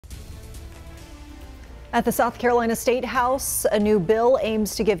At the South Carolina State House, a new bill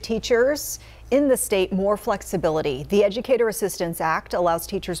aims to give teachers in the state more flexibility. The Educator Assistance Act allows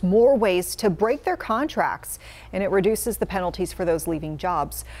teachers more ways to break their contracts, and it reduces the penalties for those leaving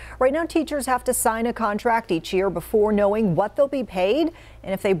jobs. Right now, teachers have to sign a contract each year before knowing what they'll be paid,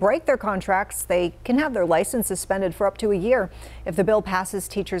 and if they break their contracts, they can have their license suspended for up to a year. If the bill passes,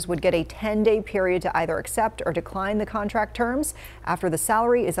 teachers would get a 10-day period to either accept or decline the contract terms after the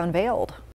salary is unveiled.